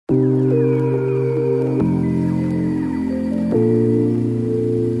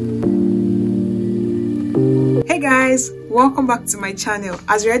guys, welcome back to my channel.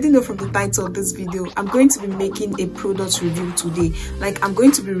 As you already know from the title of this video, I'm going to be making a product review today. I'm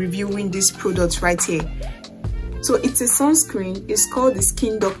going to be reviewing this product right here. So it's a sunscreen. It's called the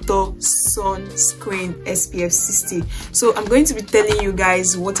Skin Doctor Sunscreen SPF 60. So I'm going to be telling you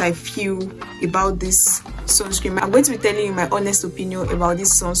guys what I feel about this sunscreen. I'm going to be telling you my honest opinion about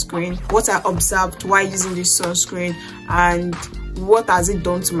this sunscreen, what I observed while using this sunscreen, and what has it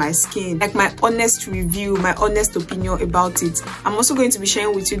done to my skin, like my honest review, my honest opinion about it. I'm also going to be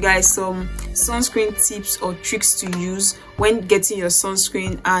sharing with you guys some sunscreen tips or tricks to use when getting your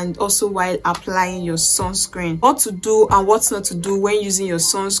sunscreen and also while applying your sunscreen, what to do and what not to do when using your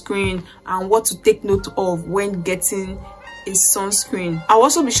sunscreen, and what to take note of when getting a sunscreen. I'll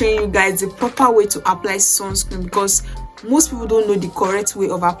also be showing you guys the proper way to apply sunscreen, because most people don't know the correct way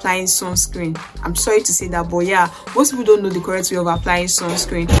of applying sunscreen. I'm sorry to say that, but yeah, most people don't know the correct way of applying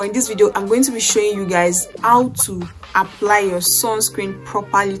sunscreen. But in this video, I'm going to be showing you guys how to apply your sunscreen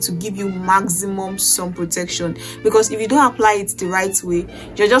properly to give you maximum sun protection. Because if you don't apply it the right way,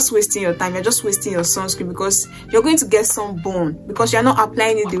 you're just wasting your time, you're just wasting your sunscreen, because you're going to get sunburn because you're not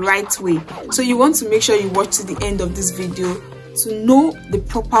applying it the right way. So you want to make sure you watch to the end of this video to know the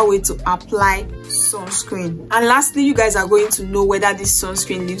proper way to apply sunscreen. And lastly, you guys are going to know whether this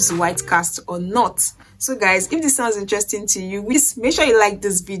sunscreen leaves white cast or not. So guys, if this sounds interesting to you, please make sure you like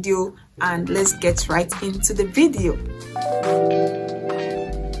this video, and let's get right into the video.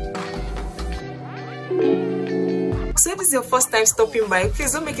 So if this is your first time stopping by,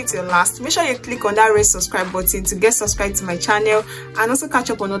 please don't make it your last. Make sure you click on that red subscribe button to get subscribed to my channel and also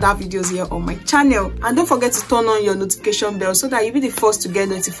catch up on other videos here on my channel. And don't forget to turn on your notification bell so that you'll be the first to get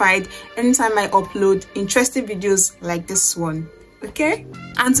notified anytime I upload interesting videos like this one. Okay?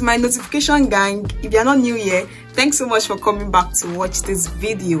 And to my notification gang, if you're not new here, thanks so much for coming back to watch this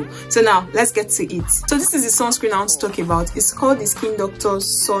video. So now let's get to it. So this is the sunscreen I want to talk about. It's called the Skin Doctor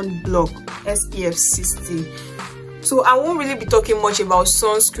Sunblock SPF 60. So I won't really be talking much about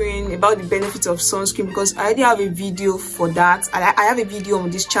sunscreen, about the benefits of sunscreen, because I already have a video for that. I have a video on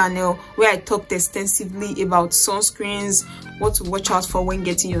this channel where I talked extensively about sunscreens, what to watch out for when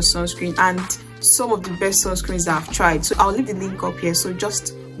getting your sunscreen, and some of the best sunscreens that I've tried. So I'll leave the link up here, so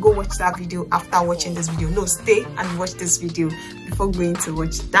just go watch that video after watching this video. No, stay and watch this video before going to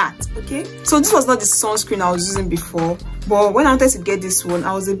watch that. Okay, so this was not the sunscreen I was using before, but when I wanted to get this one,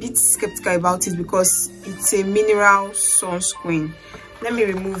 I was a bit skeptical about it because it's a mineral sunscreen. Let me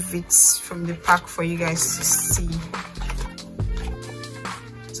remove it from the pack for you guys to see.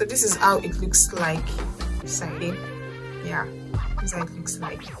 So this is how it looks like inside. Yeah, this is how it looks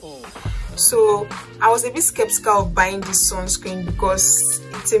like. So I was a bit skeptical of buying this sunscreen because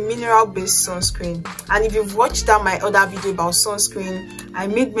it's a mineral based sunscreen, and if you've watched out my other video about sunscreen, I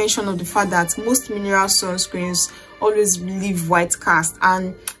made mention of the fact that most mineral sunscreens always leave white cast,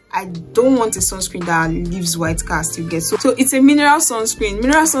 and I don't want a sunscreen that leaves white cast, you get. So it's a mineral sunscreen.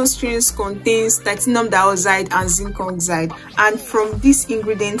 Mineral sunscreens contains titanium dioxide and zinc oxide, and from this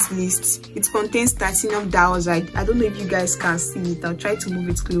ingredient list, it contains titanium dioxide. I don't know if you guys can see it. I'll try to move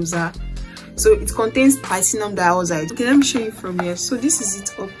it closer. So it contains titanium dioxide. Okay, let me show you from here. So this is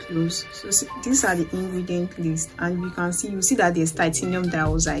it up close. So see, these are the ingredient list, and you can see, you see that there's titanium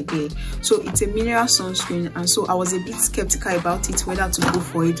dioxide there. So it's a mineral sunscreen, and so I was a bit skeptical about it, whether to go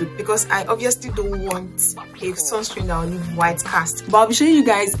for it, because I obviously don't want a sunscreen that will leave white cast. But I'll be showing you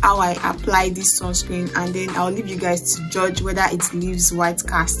guys how I apply this sunscreen, and then I'll leave you guys to judge whether it leaves white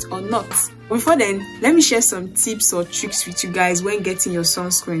cast or not. Before then, let me share some tips or tricks with you guys when getting your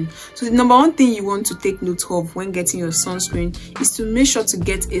sunscreen. So the number one thing you want to take note of when getting your sunscreen is to make sure to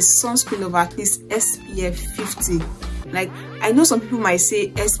get a sunscreen of at least SPF 50. Like, I know some people might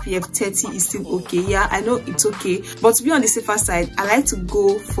say SPF 30 is still okay. Yeah, I know it's okay, but to be on the safer side, I like to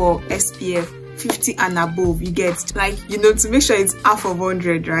go for SPF 50 and above. You get, like, you know, to make sure it's half of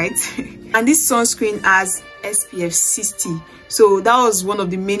 100, right? And this sunscreen has SPF 60, so that was one of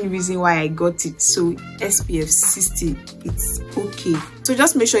the main reasons why I got it. So SPF 60, it's okay. So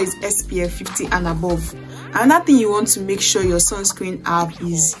just make sure it's SPF 50 and above. Another thing you want to make sure your sunscreen have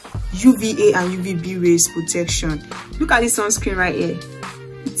is UVA and UVB rays protection. Look at this sunscreen right here.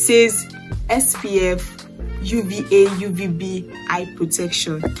 It says SPF UVA UVB eye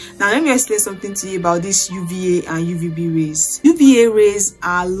protection. Now let me explain something to you about this UVA and UVB rays. UVA rays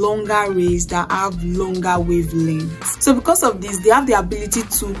are longer rays that have longer wavelengths. So because of this, they have the ability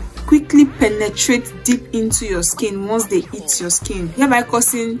to quickly penetrate deep into your skin once they hit your skin, thereby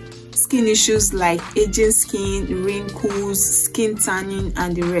causing skin issues like aging skin, wrinkles, skin tanning,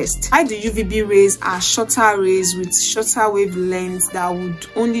 and the rest. While the UVB rays are shorter rays with shorter wavelengths that would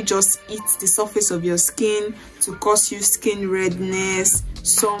only just hit the surface of your skin to cause you skin redness,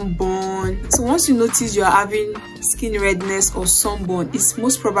 sunburn. So once you notice you're having skin redness or sunburn, it's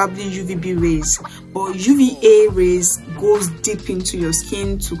most probably UVB rays. But UVA rays goes deep into your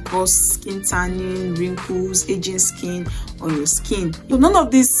skin to cause skin tanning, wrinkles, aging skin on your skin. So none of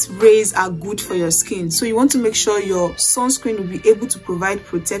these rays are good for your skin. So you want to make sure your sunscreen will be able to provide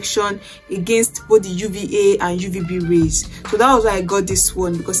protection against both the UVA and UVB rays. So that was why I got this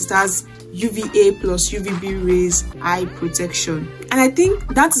one, because it has UVA plus UVB rays eye protection. And I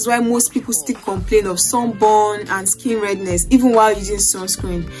think that is why most people still complain of sunburn and skin redness even while using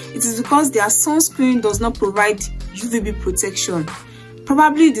sunscreen. It is because their sunscreen does not provide UVB protection.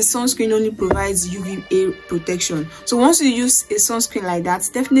 Probably the sunscreen only provides UVA protection. So once you use a sunscreen like that,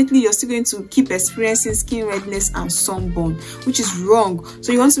 definitely you're still going to keep experiencing skin redness and sunburn, which is wrong.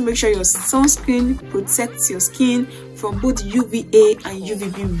 So you want to make sure your sunscreen protects your skin from both UVA and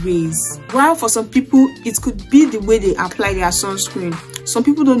UVB rays. While for some people it could be the way they apply their sunscreen. Some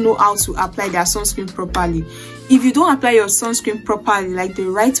people don't know how to apply their sunscreen properly. If you don't apply your sunscreen properly, like the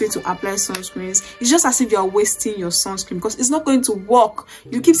right way to apply sunscreens, it's just as if you're wasting your sunscreen, because it's not going to work.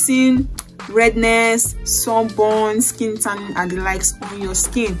 You keep seeing redness, sunburn, skin tanning, and the likes on your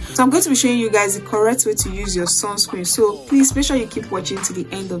skin. So I'm going to be showing you guys the correct way to use your sunscreen. So please make sure you keep watching to the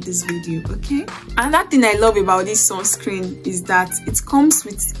end of this video, okay? Another thing I love about this sunscreen is that it comes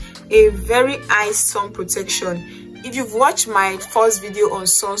with a very high sun protection. If you've watched my first video on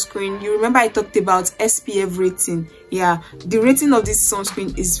sunscreen, you remember I talked about SPF rating. Yeah, the rating of this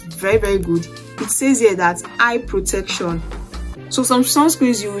sunscreen is very, very good. It says here that eye protection. So some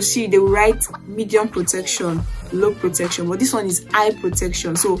sunscreens you will see, they will write medium protection, low protection, but this one is eye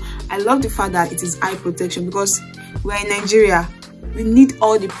protection. So I love the fact that it is eye protection, because we're in Nigeria. We need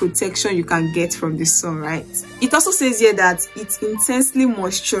all the protection you can get from the sun, right? It also says here that it intensely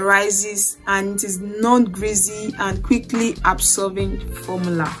moisturizes and it is non-greasy and quickly absorbing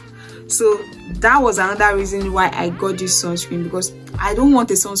formula. So that was another reason why I got this sunscreen, because I don't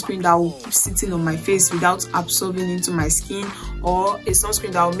want a sunscreen that will keep sitting on my face without absorbing into my skin, or a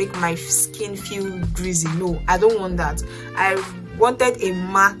sunscreen that will make my skin feel greasy. No, I don't want that. I wanted a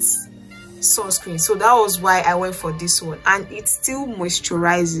matte sunscreen, so that was why I went for this one. And it still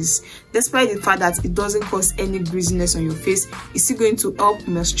moisturizes, despite the fact that it doesn't cause any greasiness on your face. It's still going to help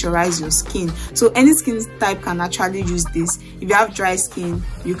moisturize your skin. So any skin type can actually use this. If you have dry skin,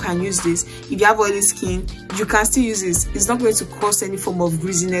 you can use this. If you have oily skin, you can still use this. It's not going to cause any form of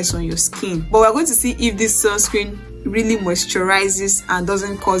greasiness on your skin. But we're going to see if this sunscreen really moisturizes and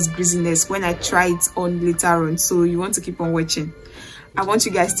doesn't cause greasiness when I try it on later on. So you want to keep on watching. I want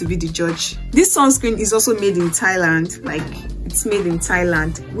you guys to be the judge. This sunscreen is also made in Thailand. Like, it's made in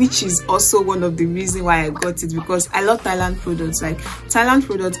Thailand, which is also one of the reasons why I got it, because I love Thailand products. Like, Thailand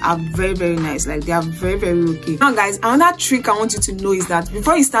products are very, very nice. Like, they are very, very okay. Now guys, another trick I want you to know is that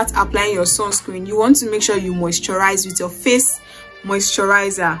before you start applying your sunscreen, you want to make sure you moisturize with your face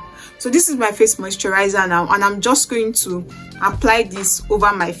moisturizer. So this is my face moisturizer now, and I'm just going to apply this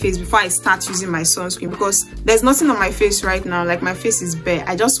over my face before I start using my sunscreen, because there's nothing on my face right now. Like, my face is bare.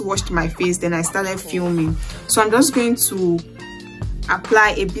 I just washed my face, then I started filming. So I'm just going to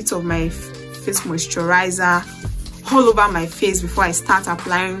apply a bit of my face moisturizer all over my face before I start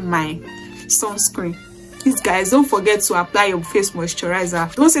applying my sunscreen. Please guys, don't forget to apply your face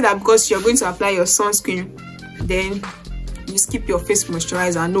moisturizer. Don't say that because you're going to apply your sunscreen then you skip your face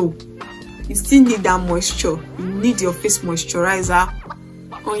moisturizer. No, you still need that moisture. You need your face moisturizer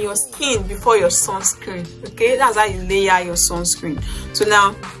on your skin before your sunscreen. Okay, that's how you layer your sunscreen. So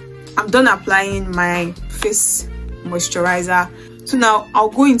now I'm done applying my face moisturizer. So now I'll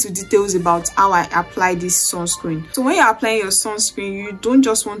go into details about how I apply this sunscreen. So when you're applying your sunscreen, you don't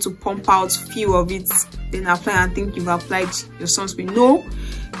just want to pump out few of it then apply and think you've applied your sunscreen. No,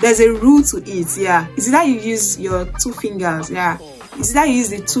 there's a rule to it. Yeah, is it that you use your 2 fingers? Yeah, is it that you use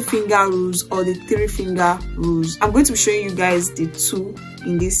the 2-finger rules or the 3-finger rules? I'm going to show you guys the 2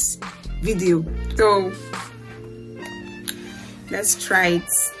 in this video. So let's try it.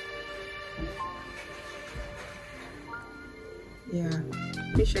 Yeah,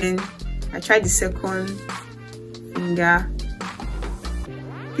 I tried the 2nd finger.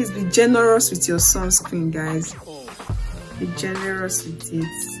 Please be generous with your sunscreen, guys. Be generous with it.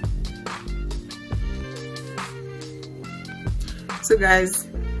 So guys,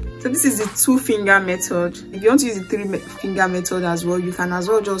 so this is the 2-finger method. If you want to use the 3-finger method as well, you can as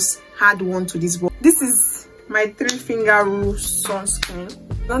well just add one to this box. This is my 3-finger rule sunscreen.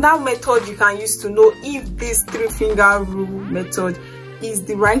 Another method you can use to know if this 3-finger rule method is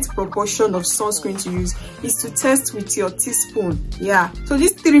the right proportion of sunscreen to use is to test with your teaspoon. Yeah, so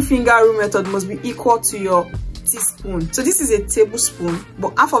this 3-finger rule method must be equal to your teaspoon. So this is a tablespoon,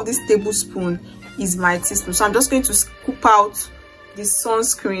 but half of this tablespoon is my teaspoon. So I'm just going to scoop out the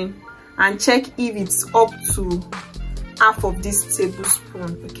sunscreen and check if it's up to half of this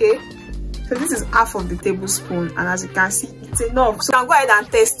tablespoon. Okay, so this is half of the tablespoon, and as you can see, it's enough. So you can go ahead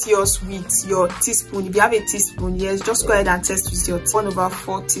and test yours with your teaspoon. If you have a teaspoon, yes, just go ahead and test with your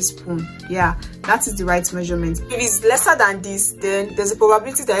 1/4 teaspoon. Yeah, that is the right measurement. If it's lesser than this, then there's a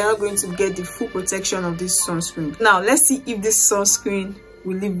probability that you're not going to get the full protection of this sunscreen. Now let's see if this sunscreen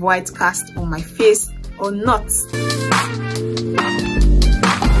will leave white cast on my face or not.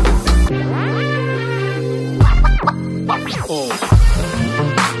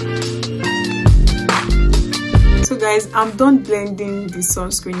 So guys, I'm done blending the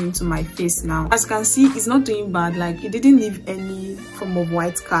sunscreen into my face now. As you can see, it's not doing bad. Like, it didn't leave any form of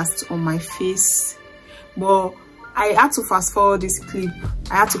white cast on my face, but I had to fast forward this clip.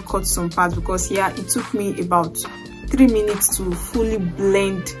 I had to cut some parts because here it took me about 3 minutes to fully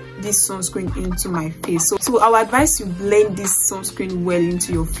blend this sunscreen into my face. So I would advise you blend this sunscreen well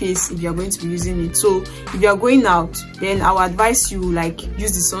into your face if you're going to be using it. So if you're going out, then I would advise you like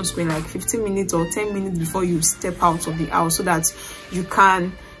use the sunscreen like 15 minutes or 10 minutes before you step out of the house, so that you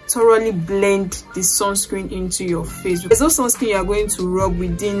can thoroughly blend the sunscreen into your face. There's no sunscreen you're going to rub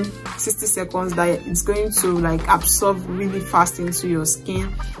within 60 seconds that it's going to like absorb really fast into your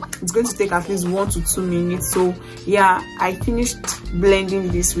skin. It's going to take at least 1 to 2 minutes. So yeah, I finished blending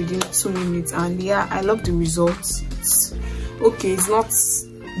this within 2 minutes, and yeah, I love the results. It's okay, it's not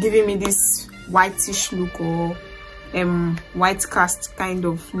giving me this whitish look or white cast kind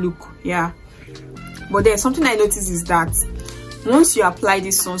of look. Yeah, but there's something I noticed is that once you apply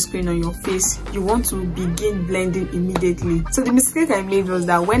this sunscreen on your face, you want to begin blending immediately. So the mistake I made was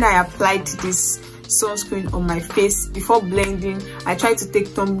that when I applied this sunscreen on my face, before blending, I tried to take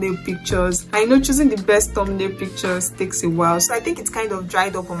thumbnail pictures. I know choosing the best thumbnail pictures takes a while, so I think it's kind of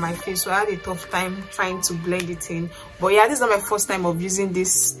dried up on my face, so I had a tough time trying to blend it in. But yeah, this is not my first time of using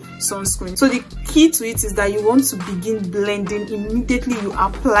this sunscreen. So the key to it is that you want to begin blending immediately you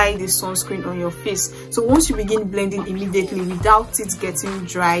apply the sunscreen on your face. So once you begin blending immediately without it getting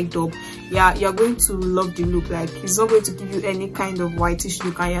dried up, yeah, you're going to love the look. Like, it's not going to give you any kind of whitish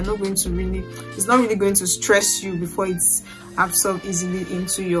look, and you're not going to really, it's not really going to stress you before it's absorbed easily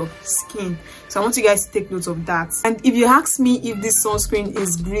into your skin. So I want you guys to take note of that. And if you ask me if this sunscreen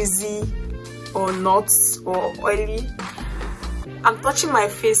is greasy or not, or oily, I'm touching my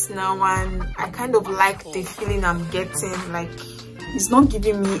face now and I kind of like the feeling I'm getting. Like, it's not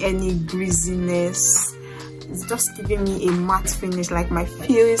giving me any greasiness, it's just giving me a matte finish. Like, my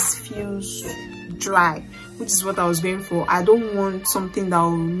face feels dry, which is what I was going for. I don't want something that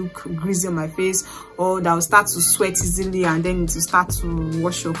will look greasy on my face, or that will start to sweat easily and then it will start to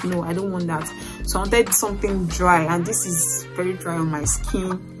wash off. No, I don't want that. So I wanted something dry, and this is very dry on my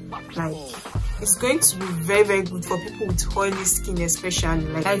skin. Like, it's going to be very, very good for people with oily skin, especially.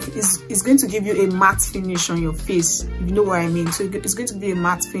 Like it's going to give you a matte finish on your face, if you know what I mean. So it's going to be a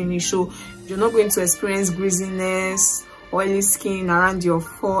matte finish, so you're not going to experience greasiness, oily skin around your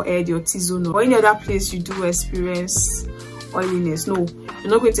forehead, your T-zone, or any other place you do experience oiliness. No,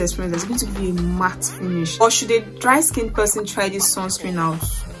 you're not going to experience that. It's going to be a matte finish. Or should a dry skin person try this sunscreen out?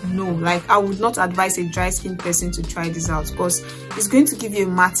 No, like, I would not advise a dry skin person to try this out, because it's going to give you a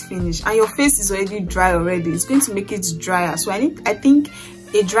matte finish, and your face is already dry already. It's going to make it drier. So I think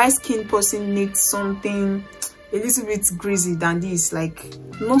a dry skin person needs something a little bit greasy than this. Like,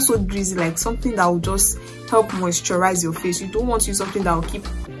 not so greasy, like something that will just help moisturize your face. You don't want to use something that will keep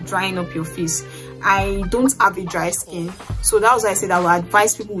drying up your face. I don't have a dry skin, so that was why I said I would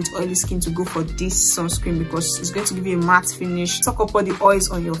advise people with oily skin to go for this sunscreen, because it's going to give you a matte finish, suck up all the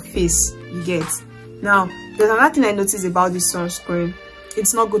oils on your face, you get. Now, there's another thing I noticed about this sunscreen.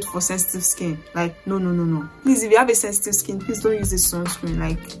 It's not good for sensitive skin. Like, no. Please, if you have a sensitive skin, please don't use this sunscreen.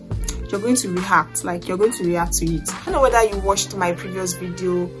 Like, you're going to react. Like, you're going to react to it. I don't know whether you watched my previous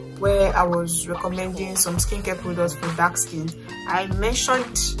video where I was recommending some skincare products for dark skin. I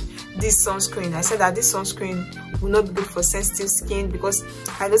mentioned this sunscreen. I said that this sunscreen will not be good for sensitive skin, because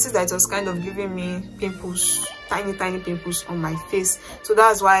I noticed that it was kind of giving me pimples, tiny pimples on my face. So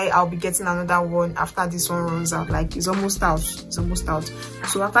that's why I'll be getting another one after this one runs out. Like, it's almost out. So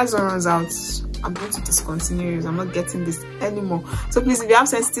after this one runs out, I'm going to discontinue it. I'm not getting this anymore. So please, if you have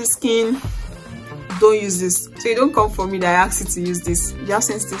sensitive skin, don't use this. So you don't come for me that I ask you to use this. If you have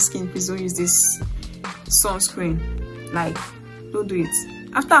sensitive skin, please don't use this sunscreen. Like, don't do it.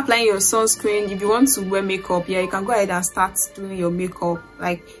 After applying your sunscreen, if you want to wear makeup, yeah, you can go ahead and start doing your makeup.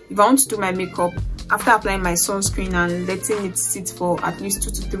 Like if I want to do my makeup, after applying my sunscreen and letting it sit for at least 2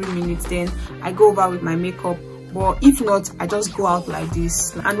 to 3 minutes, then I go over with my makeup. But if not, I just go out like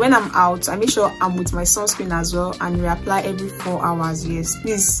this. And when I'm out, I make sure I'm with my sunscreen as well and reapply every 4 hours. Yes,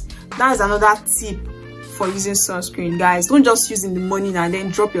 please, that is another tip for using sunscreen, guys. Don't just use in the morning and then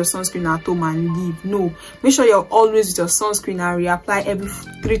drop your sunscreen at home and leave. No, make sure you're always with your sunscreen and reapply every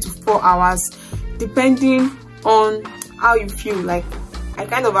 3 to 4 hours, depending on how you feel. Like I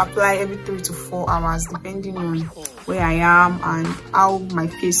kind of apply every 3 to 4 hours depending on where I am and how my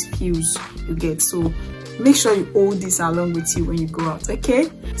face feels, you get. So make sure you hold this along with you when you go out.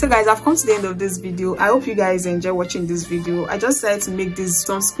 Okay, so guys, I've come to the end of this video. I hope you guys enjoy watching this video. I just decided to make this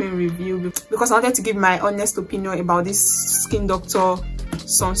sunscreen review because I wanted to give my honest opinion about this Skin Doctor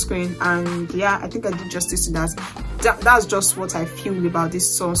sunscreen, and yeah, I think I did justice to that. That's just what I feel about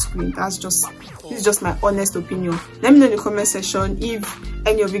this sunscreen. This is just my honest opinion. Let me know in the comment section if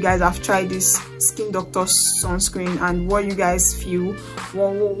any of you guys have tried this Skin Doctor sunscreen and what you guys feel.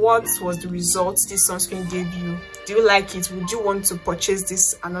 What was the results this sunscreen gave you? Do you like it? Would you want to purchase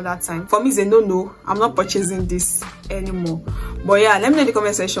this another time? For me, it's a no. I'm not purchasing this anymore. But yeah, let me know in the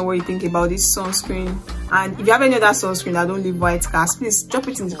comment section what you think about this sunscreen. And if you have any other sunscreen that don't leave white cast, please drop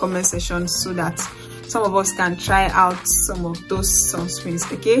it in the comment section so that some of us can try out some of those sunscreens.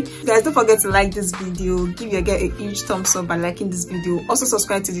 Okay guys, don't forget to like this video, give your girl a huge thumbs up by liking this video. Also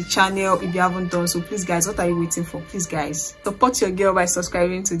subscribe to the channel if you haven't done so. Please guys, what are you waiting for? Please guys, support your girl by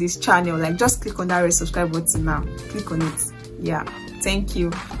subscribing to this channel. Like just click on that red subscribe button now, click on it. Yeah, thank you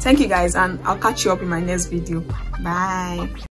guys, and I'll catch you up in my next video. Bye.